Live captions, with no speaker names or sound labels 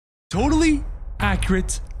Totally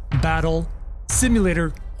Accurate Battle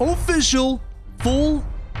Simulator official full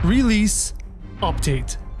release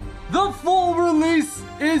update. The full release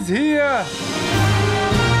is here!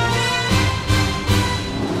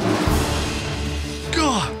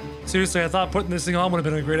 God. Seriously, I thought putting this thing on would have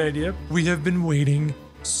been a great idea. We have been waiting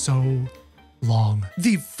so long.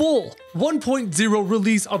 The full 1.0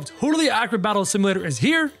 release of Totally Accurate Battle Simulator is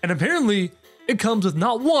here, and apparently it comes with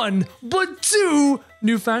not one, but two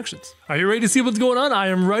new factions. Are you ready to see what's going on? I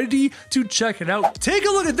am ready to check it out. Take a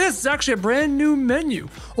look at this. It's actually a brand new menu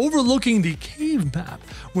overlooking the cave map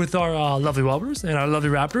with our lovely Wobblers and our lovely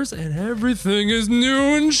Raptors, and everything is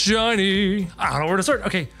new and shiny. I don't know where to start.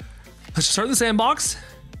 Okay, let's just start in the sandbox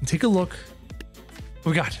and take a look.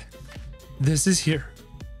 What we got? This is here.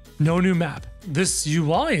 No new map. This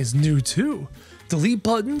UI is new too. Delete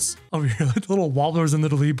buttons over here, like the little wobblers in the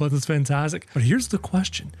delete button is fantastic. But here's the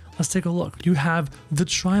question. Let's take a look. You have the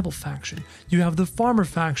tribal faction, you have the farmer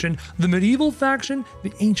faction, the medieval faction,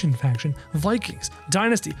 the ancient faction, Vikings,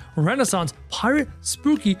 dynasty, renaissance, pirate,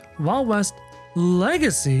 spooky, Wild West,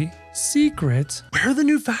 legacy, secret. Where are the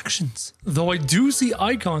new factions? Though I do see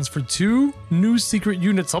icons for two new secret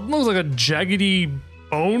units. Something looks like a jaggedy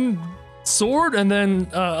bone sword and then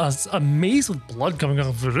a mace with blood coming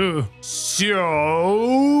off of it.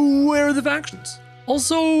 So where are the factions?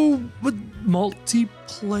 Also, with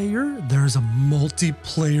multiplayer, there's a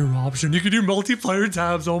multiplayer option. You can do multiplayer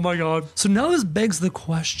tabs. Oh my god. So now this begs the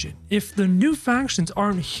question, if the new factions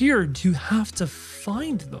aren't here, do you have to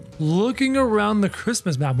find them? Looking around the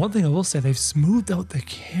Christmas map, one thing I will say, they've smoothed out the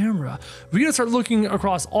camera. We gotta start looking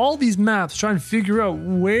across all these maps, trying to figure out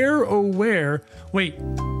where, oh where. Wait.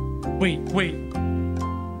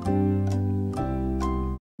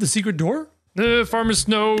 The secret door? Farmer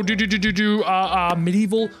Snow,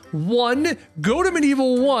 Medieval 1. Go to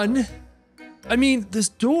Medieval 1. I mean, this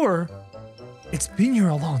door, it's been here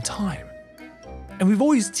a long time. And we've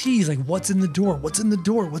always teased, like, what's in the door? What's in the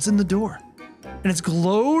door? What's in the door? And it's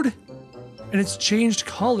glowed, and it's changed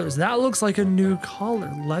colors. That looks like a new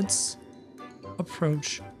color. Let's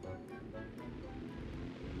approach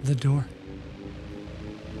the door.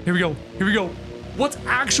 Here we go. Here we go. What's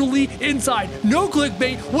actually inside? No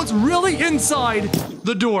clickbait. What's really inside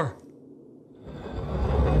the door?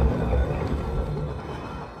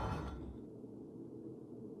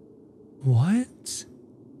 What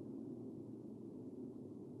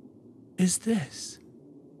is this?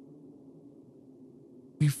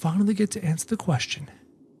 We finally get to answer the question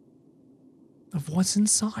of what's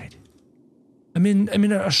inside. I'm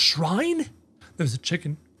in a shrine? There's a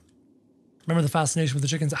chicken. Remember the fascination with the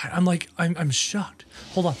chickens? I'm shocked.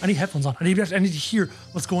 Hold on, I need headphones on. I need to hear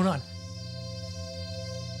what's going on.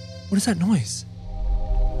 What is that noise?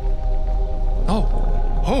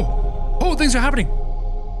 Oh, things are happening.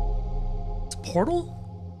 It's a portal?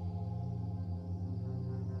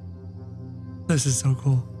 This is so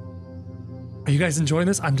cool. Are you guys enjoying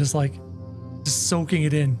this? I'm just soaking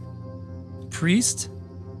it in. Priest?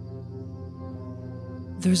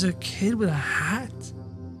 There's a kid with a hat?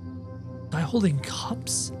 Guy holding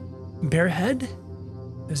cups? Bare head?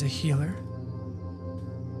 There's a healer.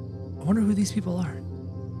 I wonder who these people are.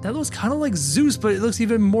 That looks kind of like Zeus, but it looks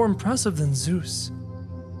even more impressive than Zeus.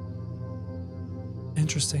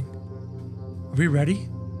 Interesting. Are we ready?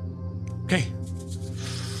 Okay.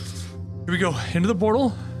 Here we go. Into the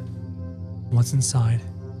portal. What's inside?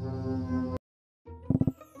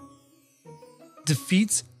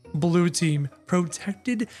 Defeats blue team.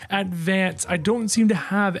 Protected advance. I don't seem to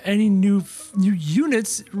have any new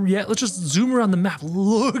units yet. Let's just zoom around the map.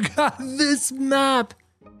 Look at this map.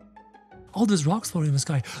 Oh, there's rocks floating in the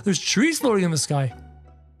sky. There's trees floating in the sky.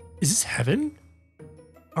 Is this heaven?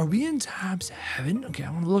 Are we in tabs heaven? Okay,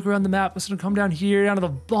 I want to look around the map. Let's come down here, down to the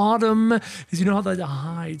bottom. Because you know how to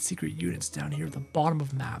hide secret units down here at the bottom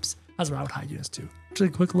of maps. That's where I would hide units too. Just a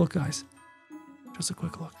quick look, guys. Just a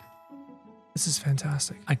quick look. This is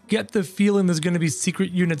fantastic. I get the feeling there's going to be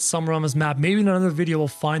secret units somewhere on this map. Maybe in another video we'll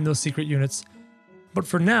find those secret units. But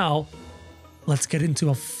for now, let's get into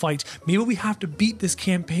a fight. Maybe we have to beat this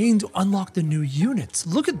campaign to unlock the new units.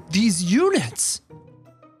 Look at these units.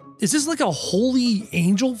 Is this like a holy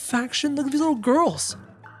angel faction? Look at these little girls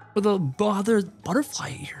with the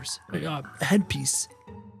butterfly ears, headpiece.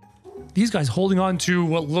 These guys holding on to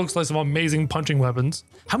what looks like some amazing punching weapons.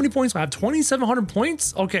 How many points do I have? 2,700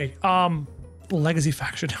 points? Okay, legacy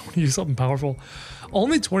faction. I want to use something powerful.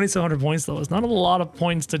 Only 2,700 points though. It's not a lot of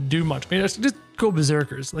points to do much. Maybe I should just go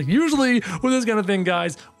berserkers. Like usually with this kind of thing,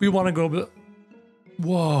 guys, we want to go.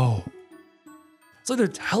 Whoa. It's like they're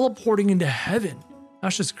teleporting into heaven.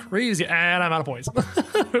 That's just crazy. And I'm out of points.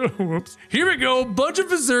 Whoops. Here we go. Bunch of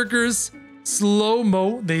berserkers.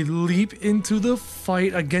 Slow-mo. They leap into the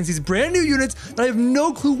fight against these brand new units that I have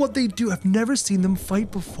no clue what they do. I've never seen them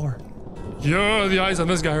fight before. Yeah, the eyes on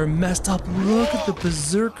this guy are messed up. Look at the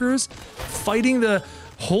berserkers fighting the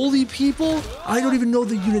holy people. I don't even know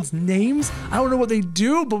the units' names. I don't know what they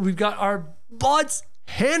do, but we've got our butts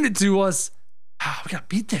handed to us. We gotta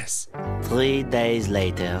beat this. 3 days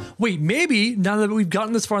later. Wait, maybe now that we've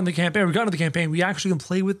gotten this far in the campaign, we actually can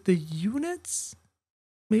play with the units?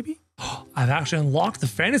 Maybe? I've actually unlocked the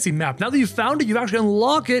fantasy map. Now that you found it, you actually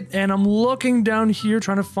unlock it, and I'm looking down here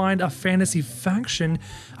trying to find a fantasy faction.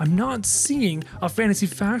 I'm not seeing a fantasy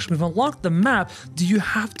faction. We've unlocked the map. Do you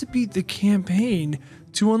have to beat the campaign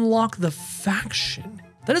to unlock the faction?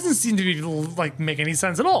 That doesn't seem to be like make any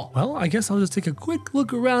sense at all. Well, I guess I'll just take a quick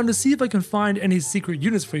look around to see if I can find any secret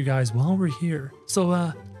units for you guys while we're here.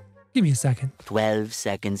 So, give me a second. 12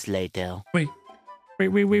 seconds later. Wait.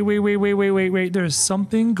 There's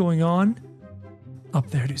something going on up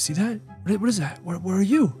there. Do you see that? What is that? Where are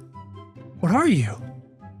you? What are you?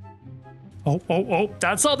 Oh,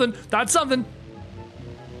 that's something. That's something.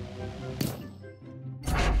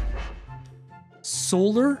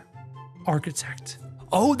 Solar Architect.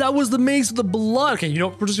 Oh, that was the mace with the blood. Okay, you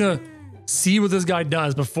know, we're just gonna see what this guy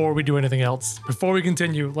does before we do anything else. Before we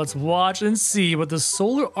continue, let's watch and see what the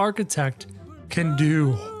Solar Architect can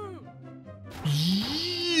do.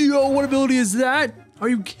 Yo, what ability is that? Are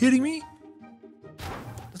you kidding me?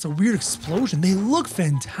 That's a weird explosion. They look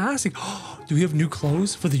fantastic. Do we have new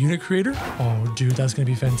clothes for the unit creator? Oh, dude, that's gonna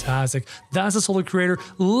be fantastic. That's the Solar Creator.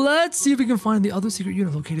 Let's see if we can find the other secret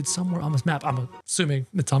unit located somewhere on this map. I'm assuming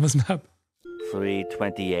it's on this map.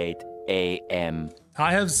 3:28 a.m.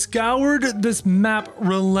 I have scoured this map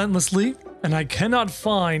relentlessly, and I cannot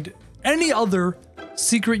find any other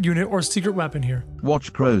secret unit or secret weapon here.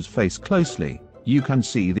 Watch Crow's face closely. You can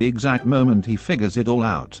see the exact moment he figures it all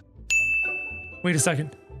out. Wait a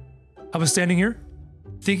second. I was standing here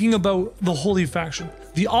thinking about the holy faction.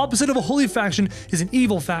 The opposite of a holy faction is an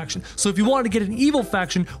evil faction. So if you wanted to get an evil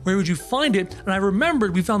faction, where would you find it? And I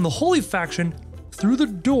remembered we found the holy faction through the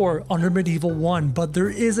door under Medieval 1, but there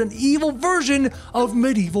is an evil version of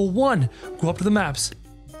Medieval 1. Go up to the maps.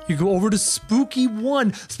 You go over to Spooky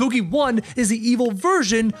 1. Spooky 1 is the evil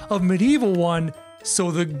version of Medieval 1,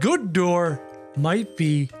 so the good door might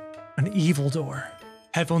be an evil door.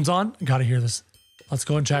 Headphones on, gotta hear this. Let's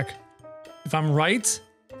go and check. If I'm right,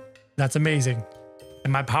 that's amazing.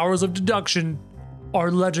 And my powers of deduction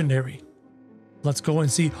are legendary. Let's go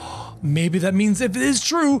and see. Maybe that means if it is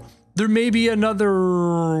true, there may be another...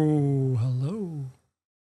 Hello?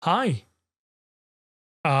 Hi.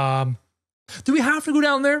 Do we have to go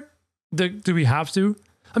down there? Do we have to?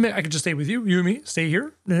 I mean, I could just stay with you and me, stay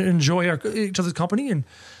here, and enjoy each other's company and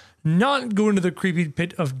not go into the creepy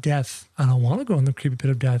pit of death. I don't want to go in the creepy pit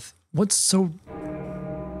of death. What's so...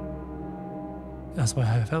 That's why I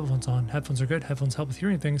have headphones on. Headphones are good. Headphones help with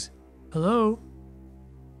hearing things. Hello?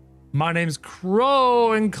 My name's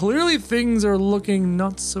Crow, and clearly things are looking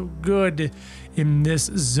not so good in this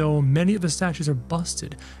zone. Many of the statues are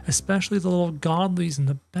busted, especially the little godlies in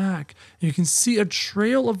the back. And you can see a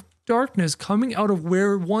trail of darkness coming out of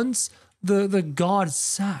where once the god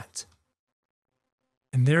sat.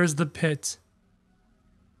 And there's the pit.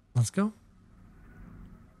 Let's go.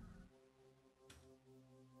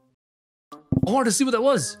 I wanted to see what that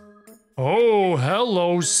was. Oh,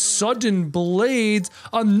 hello, Sudden Blades,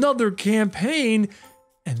 another campaign.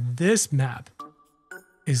 And this map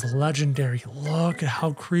is legendary. Look at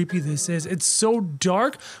how creepy this is. It's so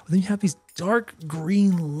dark, but then you have these dark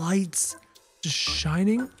green lights just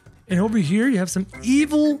shining. And over here, you have some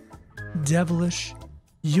evil, devilish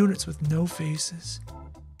units with no faces.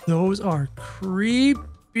 Those are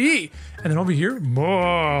creepy. And then over here,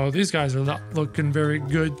 whoa, these guys are not looking very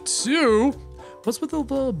good too. What's with the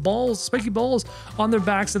balls, spiky balls on their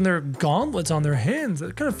backs and their gauntlets on their hands?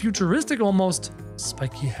 They're kind of futuristic almost.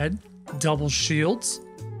 Spiky head, double shields,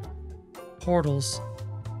 portals,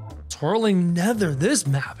 twirling nether. This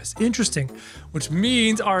map is interesting, which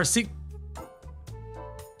means our Do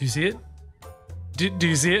you see it? Do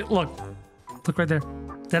you see it? Look right there.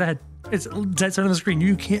 Dead ahead. It's dead center on the screen.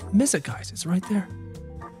 You can't miss it, guys. It's right there.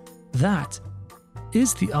 That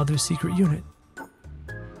is the other secret unit.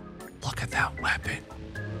 Look at that weapon.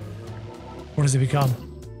 What does it become?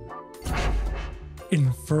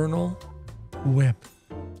 Infernal Whip.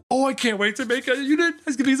 Oh, I can't wait to make a unit.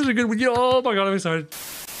 It's gonna be such a good one. Oh my god, I'm excited.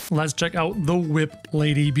 Let's check out the Whip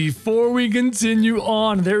Lady before we continue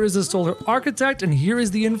on. There is a Solar Architect, and here is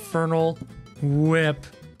the Infernal Whip.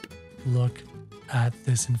 Look at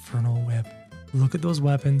this Infernal Whip. Look at those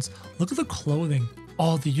weapons. Look at the clothing.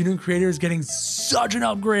 Oh, the unit creator is getting such an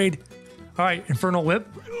upgrade. All right, Infernal Whip.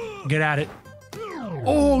 Get at it.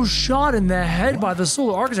 Oh, shot in the head by the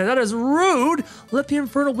Solar Architect. That is rude. Let the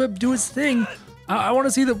Infernal Whip do its thing. I want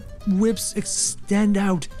to see the whips extend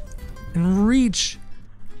out and reach.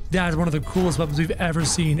 That is one of the coolest weapons we've ever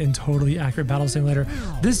seen in Totally Accurate Battle Simulator.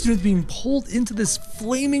 This unit's being pulled into this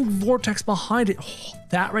flaming vortex behind it. Oh,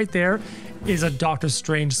 that right there is a Doctor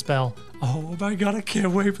Strange spell. Oh my god, I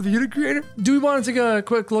can't wait for the unit creator. Do we want to take a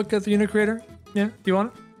quick look at the unit creator? Yeah, do you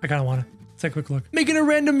want it? I kind of want it. Let's take a quick look. Making a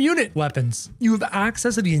random unit. Weapons. You have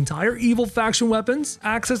access to the entire evil faction weapons,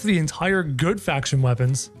 access to the entire good faction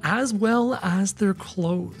weapons, as well as their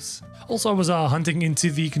clothes. Also, I was hunting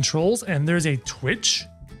into the controls, and there's a Twitch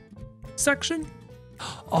section.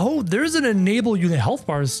 Oh, there's an enable unit health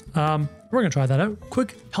bars. We're gonna try that out.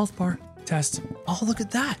 Quick health bar test. Oh, look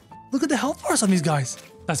at that. Look at the health bars on these guys.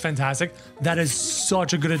 That's fantastic. That is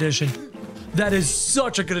such a good addition. That is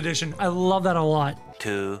such a good addition. I love that a lot.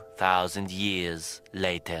 2,000 years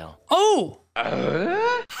later. Oh!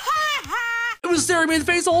 It was staring me in the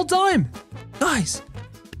face the whole time. Nice.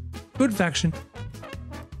 Good faction.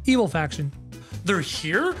 Evil faction. They're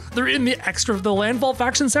here? They're in the the landfall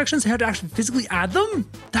faction sections? They had to actually physically add them?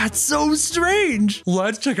 That's so strange.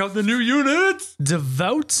 Let's check out the new units.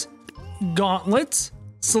 Devout, Gauntlet,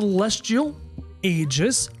 Celestial,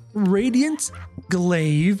 Aegis, Radiant,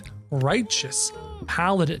 Glaive, Righteous,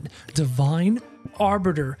 Paladin, Divine,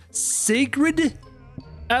 Arbiter, Sacred,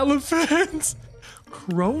 Elephant,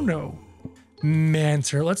 Chrono,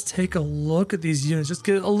 Manter. Let's take a look at these units. Just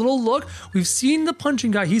get a little look. We've seen the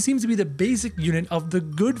punching guy. He seems to be the basic unit of the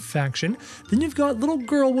good faction. Then you've got little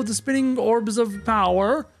girl with the spinning orbs of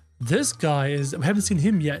power. This guy is, we haven't seen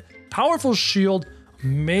him yet. Powerful shield,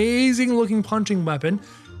 amazing looking punching weapon.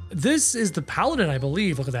 This is the Paladin, I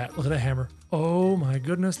believe. Look at that. Look at that hammer. Oh my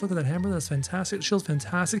goodness. Look at that hammer. That's fantastic. Shield's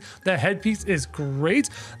fantastic. That headpiece is great.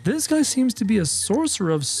 This guy seems to be a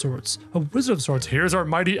sorcerer of sorts, a wizard of sorts. Here's our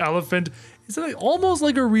mighty elephant. It's like almost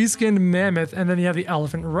like a reskinned mammoth. And then you have the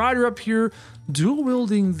elephant rider up here, dual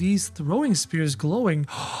wielding these throwing spears glowing.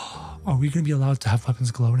 Are we going to be allowed to have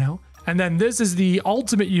weapons glow now? And then this is the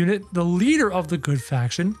ultimate unit, the leader of the good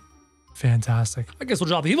faction. Fantastic. I guess we'll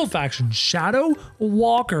drop the evil faction. Shadow,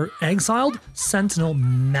 Walker, Exiled, Sentinel,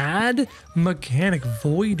 Mad, Mechanic,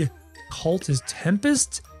 Void, Cultist,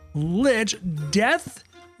 Tempest, Lich, Death,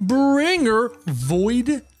 Bringer,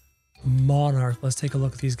 Void, Monarch. Let's take a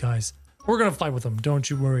look at these guys. We're going to fight with them. Don't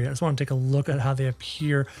you worry. I just want to take a look at how they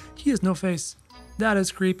appear. He has no face. That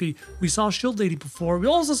is creepy. We saw Shield Lady before. We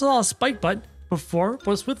also saw a Spike Butt before,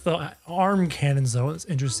 but it's with the arm cannons though. It's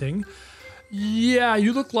interesting. Yeah,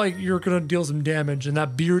 you look like you're gonna deal some damage, and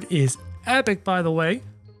that beard is epic, by the way.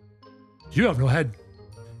 You have no head.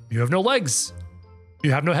 You have no legs.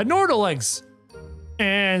 You have no head nor no legs.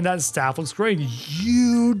 And that staff looks great.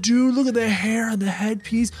 You do. Look at the hair and the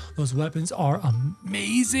headpiece. Those weapons are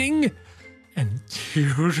amazing. And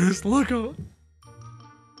you just look up.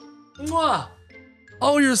 Mwah!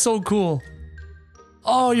 Oh, you're so cool.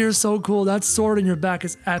 Oh, you're so cool. That sword in your back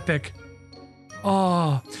is epic.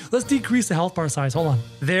 Oh, let's decrease the health bar size. Hold on.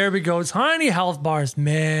 There we go. Tiny health bars.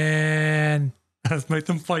 Man. Let's make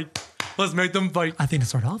them fight. Let's make them fight. I think to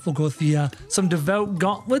start off, we'll go with the some Devout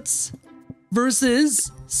Gauntlets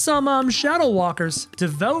versus some Shadow Walkers.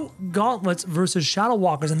 Devout Gauntlets versus Shadow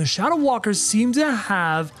Walkers. And the Shadow Walkers seem to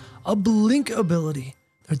have a blink ability.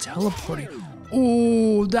 They're teleporting.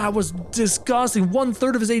 Oh, that was disgusting.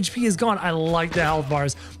 1/3 of his HP is gone. I like the health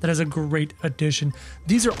bars. That is a great addition.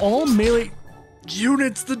 These are all melee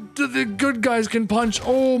units the good guys can punch.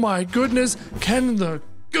 Oh my goodness. Can the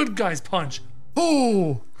good guys punch?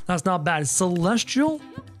 Oh, that's not bad. Celestial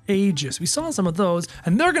Aegis. We saw some of those,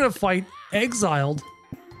 and they're going to fight Exiled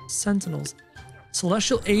Sentinels.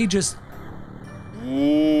 Celestial Aegis.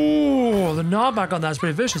 Ooh, the knockback on that's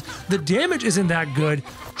pretty vicious. The damage isn't that good.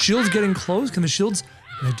 Shields getting close. Can the shields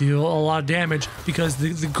deal a lot of damage? Because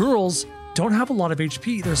the girls don't have a lot of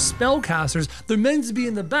HP. They're spellcasters. They're meant to be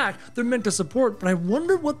in the back. They're meant to support. But I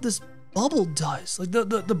wonder what this bubble does. Like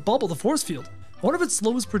the bubble, the force field. I wonder if it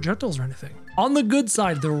slows projectiles or anything. On the good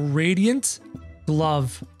side, the Radiant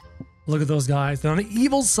Glove. Look at those guys. Then on the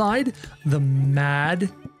evil side, the Mad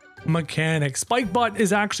Mechanic. Spike Butt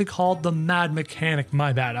is actually called the Mad Mechanic.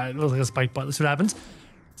 My bad. I look like a Spike Butt. Let's see what happens.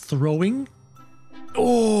 Throwing.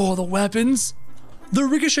 Oh, the weapons. They're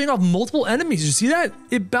ricocheting off multiple enemies. You see that?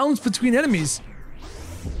 It bounced between enemies.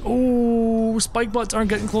 Oh, Spike Butts aren't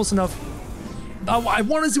getting close enough. I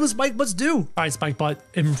want to see what Spike Butts do. All right, Spike Butt,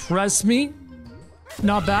 impress me.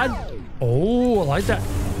 Not bad. Oh, I like that.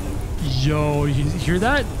 Yo, you hear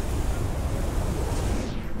that?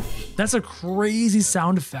 That's a crazy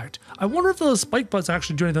sound effect. I wonder if those spike butts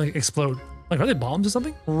actually do anything like explode. Like, are they bombs or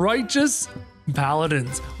something? Righteous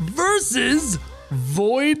Paladins versus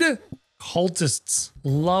Void Cultists.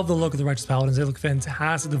 Love the look of the Righteous Paladins. They look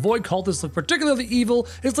fantastic. The Void Cultists look particularly evil.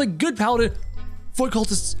 It's like good Paladin. Void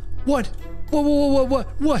Cultists. What?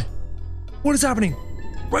 What? What is happening?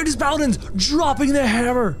 Righteous Paladins dropping their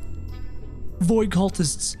hammer. Void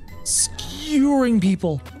Cultists skewering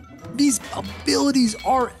people. These abilities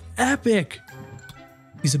are epic.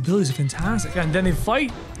 These abilities are fantastic. And then they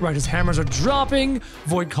fight. Righteous hammers are dropping.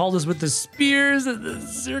 Void Cultists with the spears and the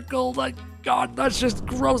circle. Like, God, that's just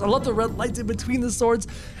gross. I love the red lights in between the swords.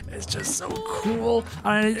 It's just so cool.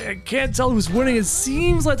 I can't tell who's winning. It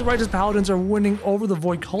seems like the Righteous Paladins are winning over the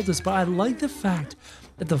Void Cultists, but I like the fact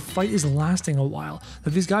that the fight is lasting a while.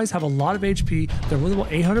 That these guys have a lot of HP. They're worth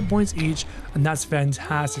about 800 points each, and that's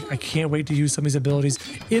fantastic. I can't wait to use some of these abilities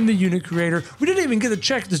in the unit creator. We didn't even get to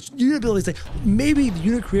check the unit abilities. Like, maybe the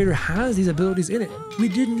unit creator has these abilities in it. We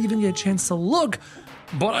didn't even get a chance to look,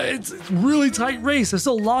 but it's a really tight race. There's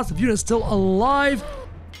still lots of units still alive.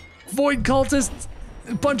 Void Cultists,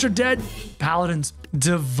 a bunch are dead. Paladins.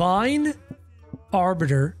 Divine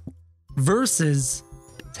Arbiter versus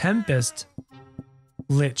Tempest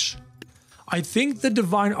Lich. I think the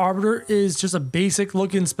Divine Arbiter is just a basic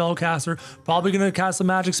looking spellcaster, probably going to cast some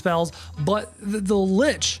magic spells, but the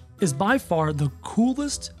Lich is by far the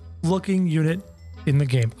coolest looking unit in the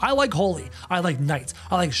game. I like Holy, I like Knights,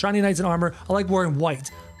 I like shiny Knights in armor, I like wearing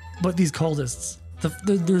white, but these cultists,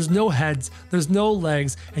 there's no heads, there's no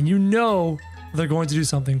legs, and you know they're going to do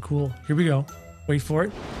something cool. Here we go. Wait for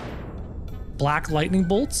it. Black lightning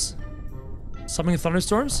bolts. Summoning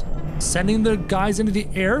thunderstorms, sending the guys into the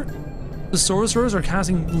air. The sorcerers are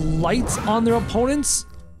casting lights on their opponents.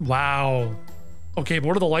 Wow. Okay, but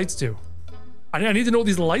what do the lights do? I need to know what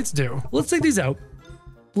these lights do. Let's take these out.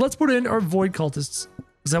 Let's put in our Void Cultists,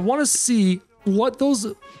 because I want to see what those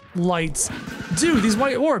lights do. These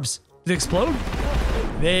white orbs, do they explode?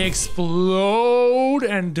 They explode,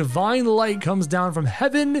 and divine light comes down from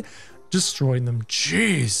heaven, destroying them.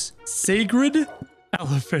 Jeez. Sacred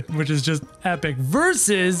Elephant, which is just epic,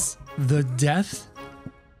 versus the Death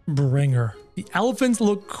Bringer. The elephants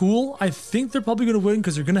look cool. I think they're probably going to win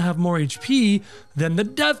because they're going to have more HP than the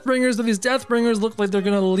Death Bringers. But these Death Bringers look like they're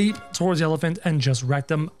going to leap towards the elephant and just wreck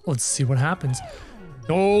them. Let's see what happens.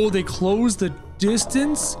 Oh, they close the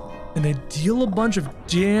distance and they deal a bunch of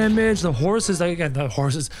damage. The horses, again,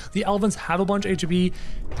 the elephants have a bunch of HP.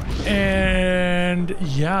 And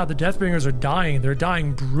yeah, the Death Bringers are dying. They're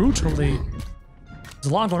dying brutally.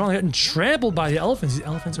 There's a lot going on. They're getting trampled by the elephants. These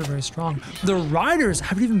elephants are very strong. The riders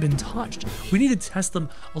haven't even been touched. We need to test them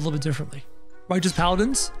a little bit differently. Righteous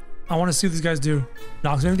Paladins. I want to see what these guys do.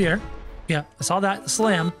 Knocks them into the air. Yeah, I saw that.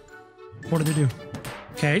 Slam. What do they do?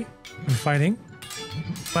 Okay, I'm fighting.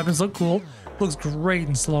 Weapons look cool. Looks great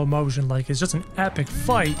in slow motion. Like, it's just an epic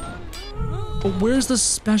fight. But where's the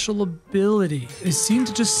special ability? They seem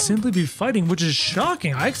to just simply be fighting, which is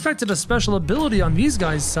shocking. I expected a special ability on these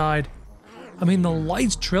guys' side. I mean, the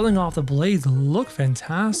lights trailing off the blades look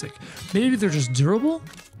fantastic. Maybe they're just durable?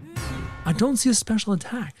 I don't see a special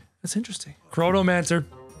attack. That's interesting. Chronomancer.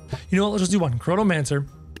 You know what? Let's just do one. Chronomancer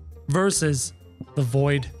versus the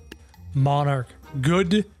Void Monarch.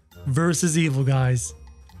 Good versus evil, guys.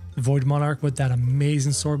 The Void Monarch with that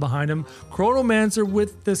amazing sword behind him. Chronomancer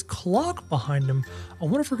with this clock behind him. I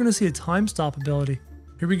wonder if we're going to see a time stop ability.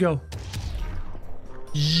 Here we go.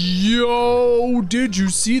 Yo, did you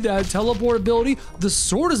see that teleport ability? The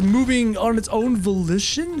sword is moving on its own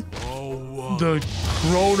volition? Oh, the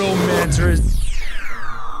Chronomancer is...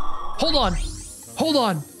 Hold on.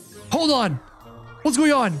 What's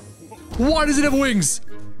going on? Why does it have wings?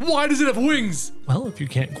 Well, if you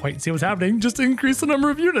can't quite see what's happening, just increase the number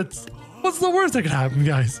of units. What's the worst that could happen,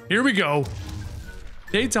 guys? Here we go.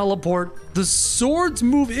 They teleport. The swords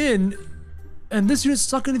move in, and this unit's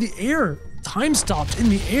stuck into the air. Time stopped in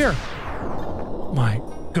the air. My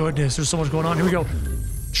goodness, there's so much going on. Here we go.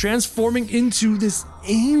 Transforming into this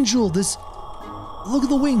angel. Look at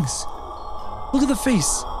the wings. Look at the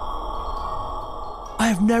face. I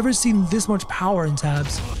have never seen this much power in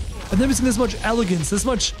Tabs. I've never seen this much elegance, this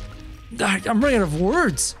much... I'm running out of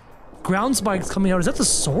words. Ground spikes coming out. Is that the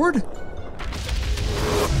sword?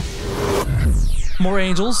 More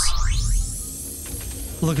angels.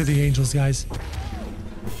 Look at the angels, guys.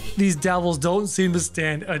 These devils don't seem to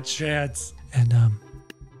stand a chance. And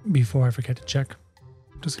before I forget to check,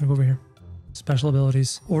 I'm just gonna go over here. Special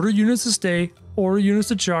abilities. Order units to stay, order units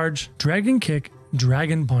to charge, Dragon Kick,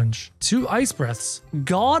 Dragon Punch, 2 Ice Breaths,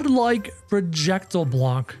 Godlike Projectile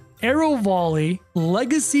Block, Arrow Volley,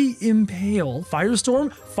 Legacy Impale,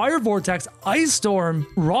 Firestorm, Fire Vortex, Ice Storm,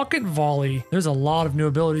 Rocket Volley. There's a lot of new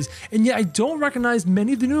abilities, and yet I don't recognize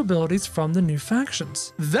many of the new abilities from the new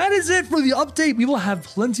factions. That is it for the update. We will have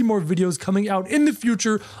plenty more videos coming out in the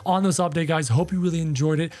future on this update, guys. Hope you really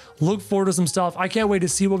enjoyed it. Look forward to some stuff. I can't wait to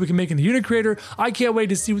see what we can make in the unit creator. I can't wait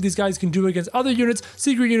to see what these guys can do against other units,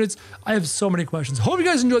 secret units. I have so many questions. Hope you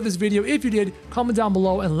guys enjoyed this video. If you did, comment down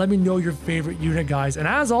below and let me know your favorite unit, guys. And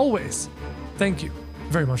as always, thank you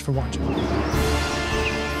very much for watching.